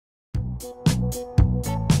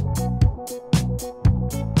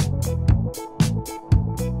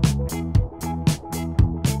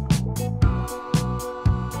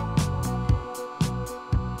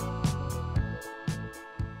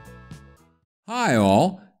Hi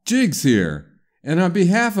all, Jigs here. And on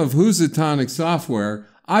behalf of Housatonic Software,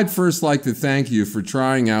 I'd first like to thank you for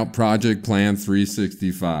trying out Project Plan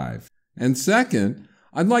 365. And second,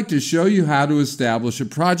 I'd like to show you how to establish a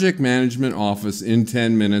project management office in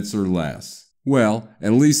 10 minutes or less. Well,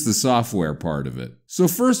 at least the software part of it. So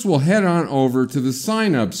first we'll head on over to the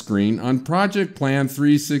sign-up screen on Project Plan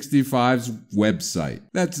 365's website.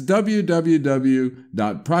 That's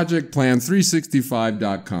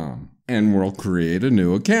www.projectplan365.com. And we'll create a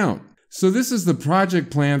new account. So this is the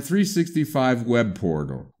Project Plan 365 web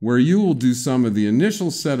portal, where you will do some of the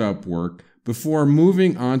initial setup work before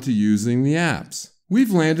moving on to using the apps.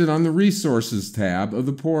 We've landed on the Resources tab of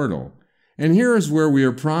the portal. And here is where we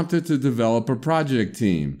are prompted to develop a project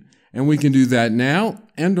team. And we can do that now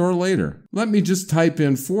and or later. Let me just type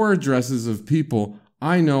in 4 addresses of people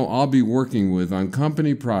I know I'll be working with on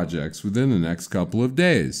company projects within the next couple of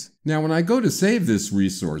days. Now when I go to save this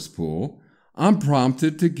resource pool, I'm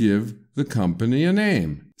prompted to give the company a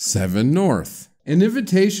name, 7 North. An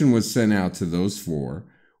invitation was sent out to those 4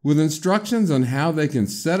 with instructions on how they can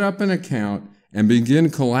set up an account and begin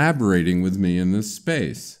collaborating with me in this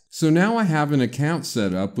space. So now I have an account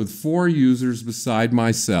set up with 4 users beside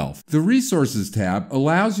myself. The Resources tab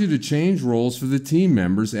allows you to change roles for the team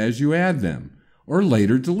members as you add them, or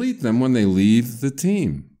later delete them when they leave the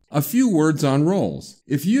team. A few words on roles.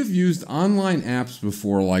 If you've used online apps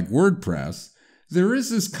before like WordPress, there is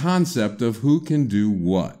this concept of who can do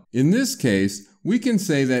what. In this case, we can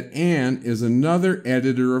say that Anne is another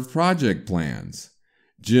editor of project plans.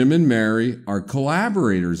 Jim and Mary are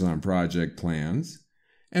collaborators on project plans.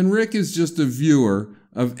 And Rick is just a viewer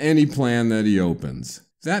of any plan that he opens.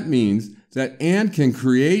 That means that Anne can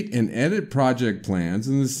create and edit project plans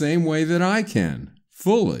in the same way that I can,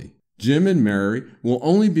 fully. Jim and Mary will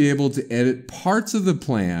only be able to edit parts of the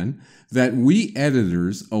plan that we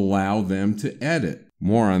editors allow them to edit.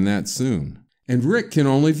 More on that soon. And Rick can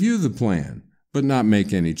only view the plan, but not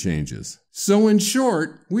make any changes. So in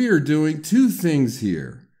short, we are doing 2 things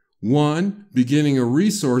here. 1, beginning a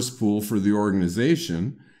resource pool for the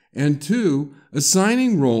organization, and 2,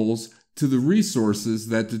 assigning roles to the resources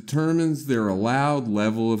that determines their allowed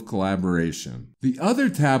level of collaboration. The other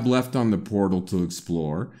tab left on the portal to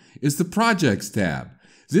explore is the Projects tab.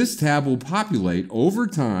 This tab will populate over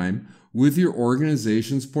time with your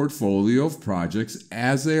organization's portfolio of projects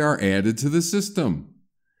as they are added to the system.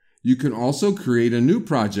 You can also create a new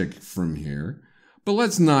project from here, but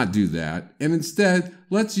let's not do that, and instead,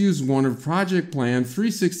 let's use one of Project Plan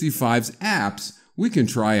 365's apps we can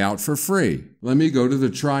try out for free. Let me go to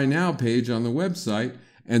the Try Now page on the website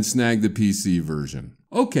and snag the PC version.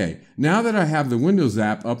 Okay, now that I have the Windows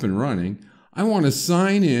app up and running, I want to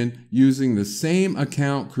sign in using the same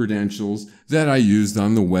account credentials that I used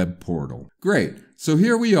on the web portal. Great, so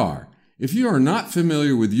here we are. If you are not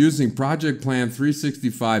familiar with using Project Plan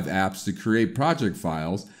 365 apps to create project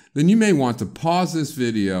files, then you may want to pause this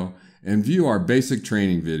video and view our basic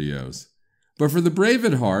training videos. But for the brave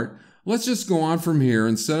at heart, let's just go on from here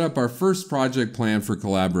and set up our first project plan for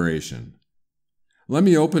collaboration. Let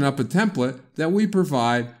me open up a template that we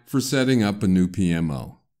provide for setting up a new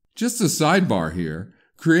PMO. Just a sidebar here,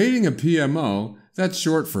 creating a PMO, that's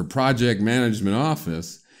short for Project Management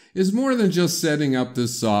Office, is more than just setting up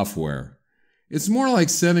this software. It's more like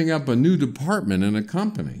setting up a new department in a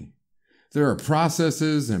company. There are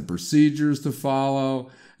processes and procedures to follow,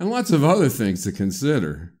 and lots of other things to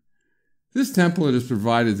consider. This template is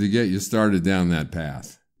provided to get you started down that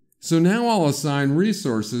path. So now I'll assign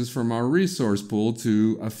resources from our resource pool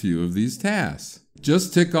to a few of these tasks.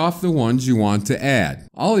 Just tick off the ones you want to add.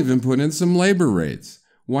 I'll even put in some labor rates.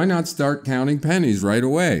 Why not start counting pennies right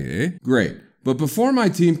away, eh? Great. But before my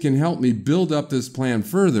team can help me build up this plan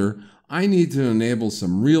further, I need to enable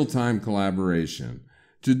some real-time collaboration.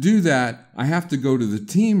 To do that, I have to go to the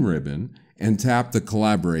Team ribbon and tap the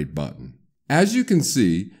Collaborate button. As you can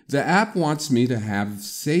see, the app wants me to have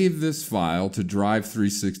saved this file to Drive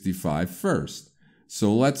 365 first.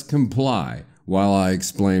 So let's comply while I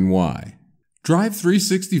explain why. Drive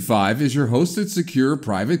 365 is your hosted secure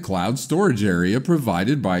private cloud storage area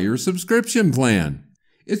provided by your subscription plan.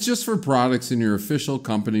 It's just for products in your official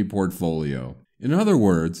company portfolio. In other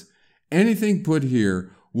words, anything put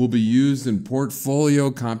here will be used in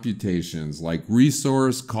portfolio computations like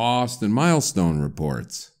resource, cost, and milestone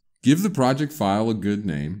reports. Give the project file a good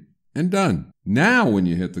name, and done. Now when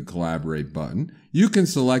you hit the Collaborate button, you can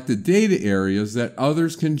select the data areas that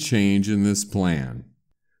others can change in this plan.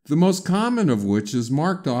 The most common of which is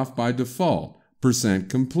marked off by default,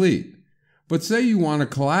 %complete. But say you want a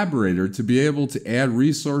collaborator to be able to add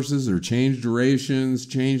resources or change durations,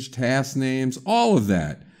 change task names, all of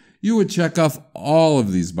that. you would check off all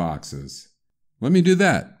of these boxes. Let me do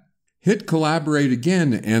that. Hit Collaborate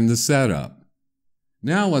again to end the setup.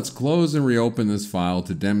 Now let's close and reopen this file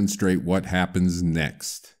to demonstrate what happens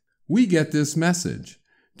next. We get this message.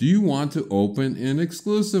 Do you want to open in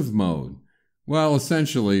exclusive mode? Well,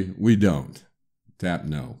 essentially, we don't. Tap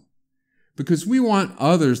No. Because we want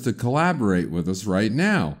others to collaborate with us right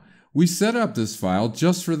now. We set up this file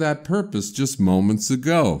just for that purpose just moments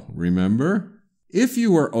ago, remember? If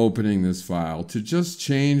you were opening this file to just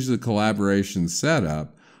change the collaboration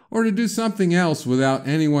setup or to do something else without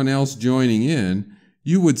anyone else joining in,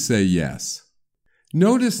 you would say yes.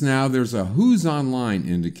 Notice now there's a Who's Online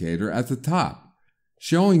indicator at the top,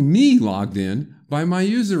 showing me logged in by my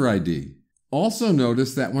user ID. Also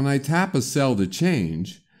notice that when I tap a cell to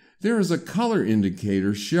change, there is a color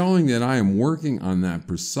indicator showing that I am working on that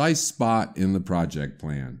precise spot in the project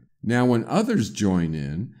plan. Now when others join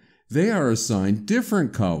in, they are assigned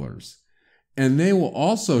different colors, and they will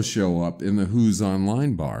also show up in the Who's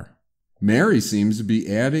Online bar. Mary seems to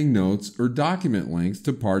be adding notes or document links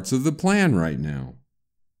to parts of the plan right now.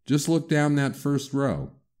 Just look down that first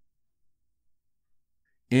row.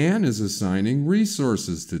 Anne is assigning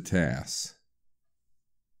resources to tasks.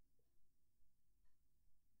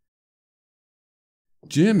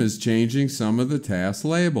 Jim is changing some of the task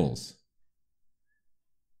labels.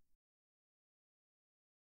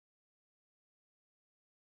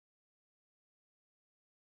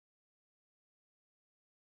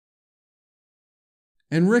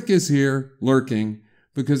 And Rick is here, lurking,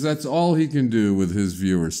 because that's all he can do with his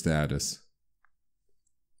viewer status.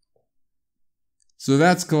 So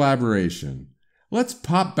that's collaboration. Let's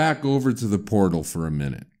pop back over to the portal for a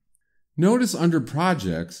minute. Notice under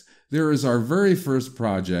Projects, there is our very first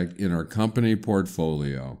project in our company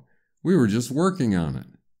portfolio. We were just working on it.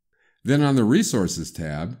 Then on the Resources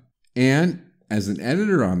tab, Anne, as an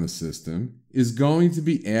editor on the system, is going to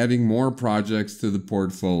be adding more projects to the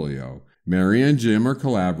portfolio. Mary and Jim are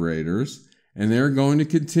collaborators, and they're going to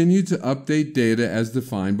continue to update data as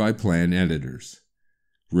defined by plan editors.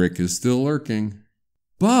 Rick is still lurking.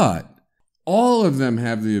 But all of them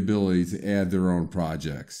have the ability to add their own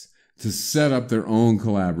projects, to set up their own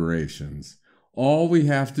collaborations. All we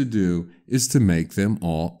have to do is to make them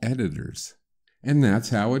all editors. And that's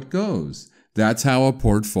how it goes. That's how a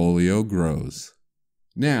portfolio grows.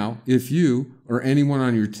 Now, if you or anyone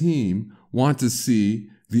on your team want to see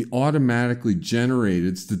the automatically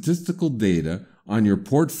generated statistical data on your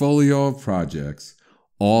portfolio of projects,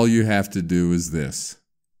 all you have to do is this.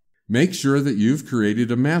 Make sure that you've created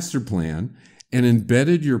a master plan and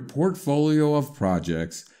embedded your portfolio of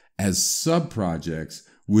projects as sub-projects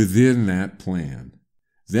within that plan.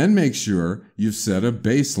 Then make sure you've set a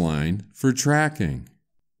baseline for tracking.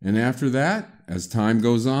 And after that, as time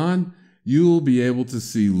goes on, you will be able to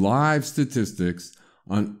see live statistics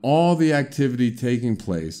on all the activity taking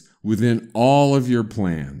place within all of your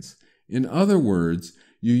plans. In other words,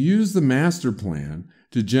 you use the master plan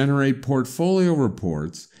to generate portfolio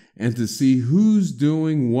reports and to see who's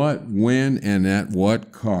doing what, when, and at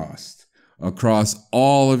what cost across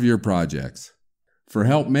all of your projects. For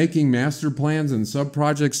help making master plans and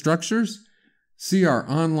sub-project structures, see our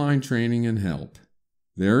online training and help.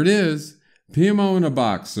 There it is, PMO in a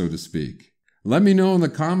box, so to speak. Let me know in the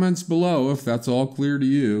comments below if that's all clear to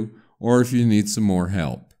you or if you need some more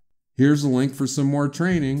help. Here's a link for some more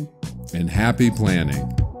training, and happy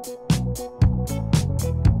planning.